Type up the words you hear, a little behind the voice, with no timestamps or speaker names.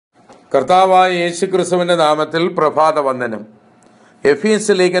കർത്താവായ യേശുക്രിസ്തുവിന്റെ നാമത്തിൽ പ്രഭാതവന്ദനം.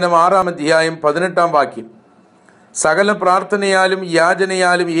 എഫേസ്യ ലേഖനം 6-ാം അധ്യായം 18-ാം വാക്യം. സകല പ്രാർത്ഥനയാലും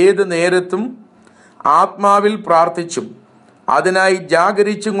യാചനയാലും ഏത് നേരത്തും ആത്മാവിൽ പ്രാർത്ഥിച്ചും അതിനായി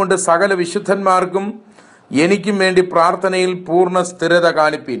ജാഗരിച്ചും കൊണ്ട് സകല വിശുദ്ധന്മാർക്കും എനിക്കും വേണ്ടി പ്രാർത്ഥനയിൽ പൂർണ്ണ സ്ഥിരത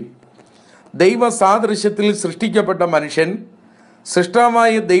കാണിപ്പീൻ. ദൈവ സാദൃശ്യത്തിൽ സൃഷ്ടിക്കപ്പെട്ട മനുഷ്യൻ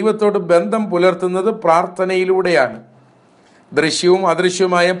സൃഷ്ടാവായ ദൈവത്തോട് ബന്ധം പുലർത്തുന്നത് പ്രാർത്ഥനയിലൂടെയാണ്. ദൃശ്യവും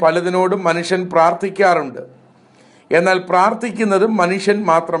അദൃശ്യവുമായ പലതിനോടും മനുഷ്യൻ പ്രാർത്ഥിക്കാറുണ്ട്. എന്നാൽ പ്രാർത്ഥിക്കുന്നത് മനുഷ്യൻ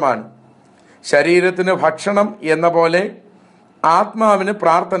മാത്രമാണ്. ശരീരത്തിന് ഭക്ഷണം എന്ന പോലെ ആത്മാവിന്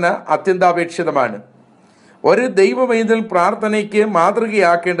പ്രാർത്ഥന അത്യന്താപേക്ഷിതമാണ്. ഒരു ദൈവവൈതൽ പ്രാർത്ഥനയ്ക്ക്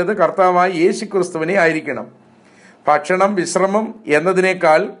മാതൃകയാക്കേണ്ടത് കർത്താവായ യേശുക്രിസ്തുവിനെ ആയിരിക്കണം. ഭക്ഷണം, വിശ്രമം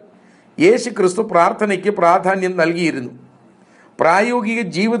എന്നതിനേക്കാൾ യേശുക്രിസ്തു പ്രാർത്ഥനയ്ക്ക് പ്രാധാന്യം നൽകിയിരുന്നു. പ്രായോഗിക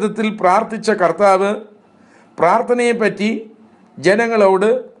ജീവിതത്തിൽ പ്രാർത്ഥിച്ച കർത്താവ് പ്രാർത്ഥനയെപ്പറ്റി ജനങ്ങളോട്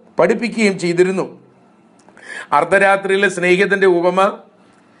പഠിപ്പിക്കുകയും ചെയ്തിരുന്നു. അർദ്ധരാത്രിയിലെ സ്നേഹിതന്റെ ഉപമ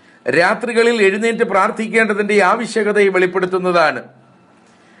രാത്രികളിൽ എഴുന്നേറ്റ് പ്രാർത്ഥിക്കേണ്ടതിൻ്റെ ആവശ്യകതയെ വെളിപ്പെടുത്തുന്നതാണ്.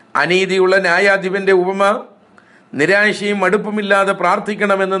 അനീതിയുള്ള ന്യായാധിപന്റെ ഉപമ നിരാശയും മടുപ്പുമില്ലാതെ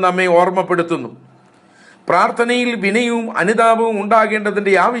പ്രാർത്ഥിക്കണമെന്ന് നമ്മെ ഓർമ്മപ്പെടുത്തുന്നു. പ്രാർത്ഥനയിൽ വിനയവും അനുതാപവും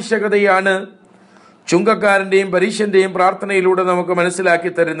ഉണ്ടാകേണ്ടതിൻ്റെ ആവശ്യകതയാണ് ചുങ്കക്കാരൻ്റെയും പരീശന്റെയും പ്രാർത്ഥനയിലൂടെ നമുക്ക്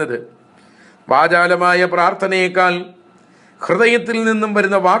മനസ്സിലാക്കി തരുന്നത്. വാചാലമായ പ്രാർത്ഥനയേക്കാൾ ഹൃദയത്തിൽ നിന്നും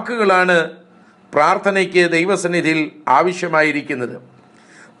വരുന്ന വാക്കുകളാണ് പ്രാർത്ഥനയ്ക്ക് ദൈവസന്നിധിയിൽ ആവശ്യമായിരിക്കുന്നത്.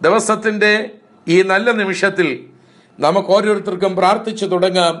 ദിവസത്തിൻ്റെ ഈ നല്ല നിമിഷത്തിൽ നമുക്ക് ഓരോരുത്തർക്കും പ്രാർത്ഥിച്ചു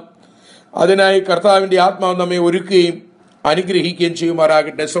തുടങ്ങാം. അതിനായി കർത്താവിൻ്റെ ആത്മാവ് നമ്മെ ഒരുക്കുകയും അനുഗ്രഹിക്കുകയും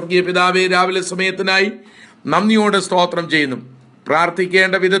ചെയ്യുമാറാകട്ടെ. സ്വർഗീയ പിതാവേ, രാവിലെ സമയത്തിനായി നന്ദിയോടെ സ്തോത്രം ചെയ്യുന്നു.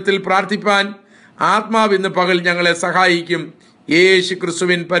 പ്രാർത്ഥിക്കേണ്ട വിധത്തിൽ പ്രാർത്ഥിപ്പാൻ ആത്മാവ് ഇന്ന് പകൽ ഞങ്ങളെ സഹായിക്കും. യേശു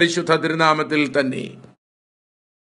ക്രിസ്തുവിൻ പരിശുദ്ധ തിരുനാമത്തിൽ തന്നെ.